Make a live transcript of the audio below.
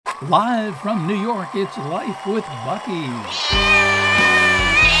Live from New York, it's Life with Bucky.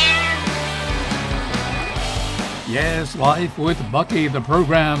 Yes, Life with Bucky, the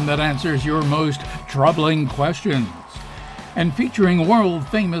program that answers your most troubling questions. And featuring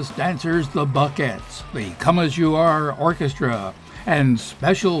world-famous dancers, the Buckettes, the Come As You Are Orchestra, and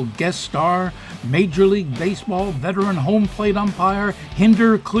special guest star, Major League Baseball veteran home plate umpire,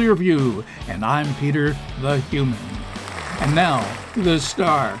 Hinder Clearview. And I'm Peter the Human. And now, the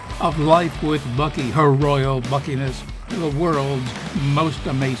star of Life with Bucky, her royal buckiness, the world's most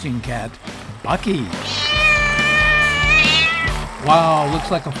amazing cat, Bucky. Wow, looks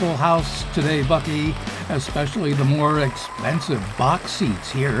like a full house today, Bucky, especially the more expensive box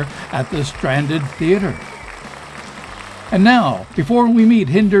seats here at the Stranded Theater. And now, before we meet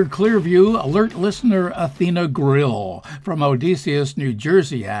Hinder Clearview, alert listener Athena Grill from Odysseus, New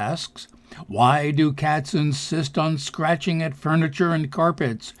Jersey asks, why do cats insist on scratching at furniture and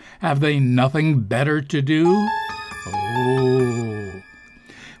carpets? Have they nothing better to do? Oh.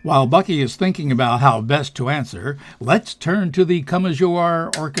 While Bucky is thinking about how best to answer, let's turn to the Come As You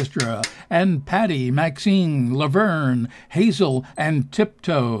Are Orchestra and Patty, Maxine, Laverne, Hazel, and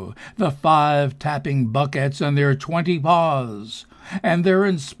Tiptoe, the 5 tapping Buckettes and their 20 paws, and their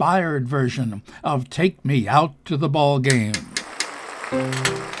inspired version of Take Me Out to the Ball Game.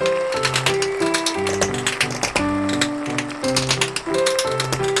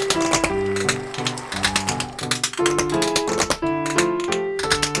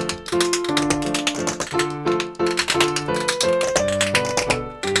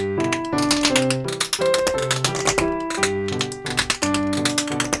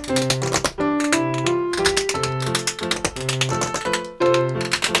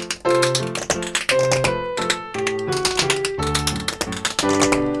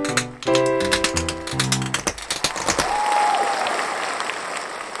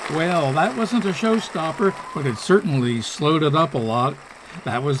 Well, that wasn't a showstopper, but it certainly slowed it up a lot.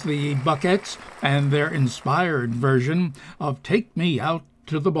 That was the Buckettes and their inspired version of Take Me Out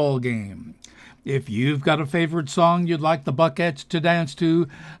to the Ball Game. If you've got a favorite song you'd like the Buckettes to dance to,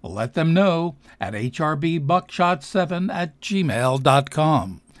 let them know at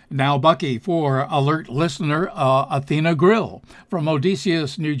hrbbuckshot7@gmail.com. Now, Bucky, for alert listener Athena Grill from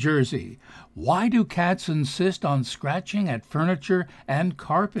Odysseus, New Jersey. Why do cats insist on scratching at furniture and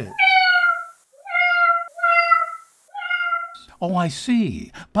carpet? Oh, I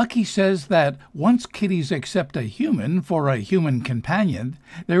see. Bucky says that once kitties accept a human for a human companion,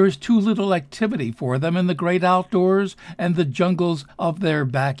 there is too little activity for them in the great outdoors and the jungles of their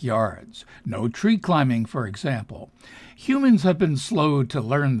backyards. No tree climbing, for example. Humans have been slow to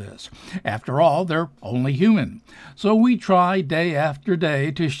learn this. After all, they're only human. So we try day after day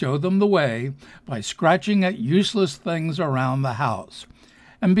to show them the way by scratching at useless things around the house.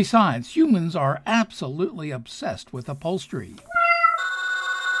 And besides, humans are absolutely obsessed with upholstery.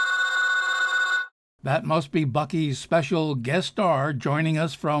 That must be Bucky's special guest star joining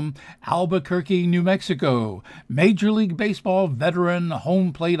us from Albuquerque, New Mexico, Major League Baseball veteran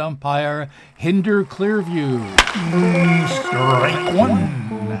home plate umpire Hinder Clearview. Strike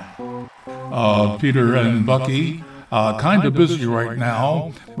one. Peter and Bucky, kind of busy right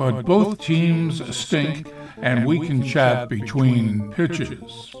now, but both teams stink and we can chat between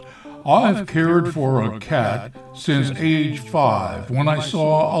pitches. I've cared for a cat since age 5 when I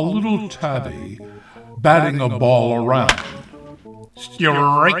saw a little tabby batting a ball around.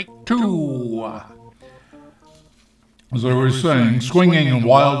 Strike two. As I was saying, swinging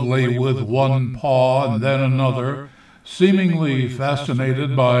wildly with one paw and then another, seemingly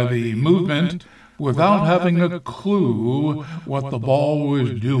fascinated by the movement without having a clue what the ball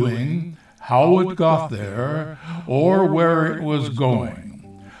was doing, how it got there, or where it was going.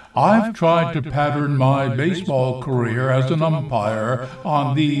 I've tried to pattern my baseball career as an umpire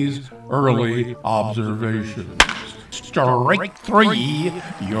on these early observations. Strike three,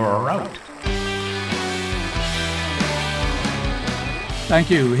 you're out. Thank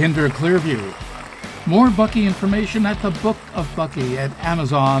you, Hinder Clearview. More Bucky information at the Book of Bucky at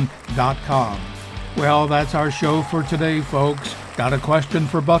Amazon.com. Well, that's our show for today, folks. Got a question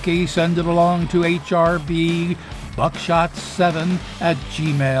for Bucky? Send it along to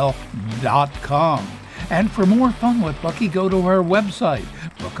hrbbuckshot7@gmail.com. And for more fun with Bucky, go to her website,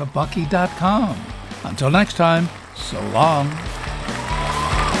 bookofbucky.com. Until next time, so long.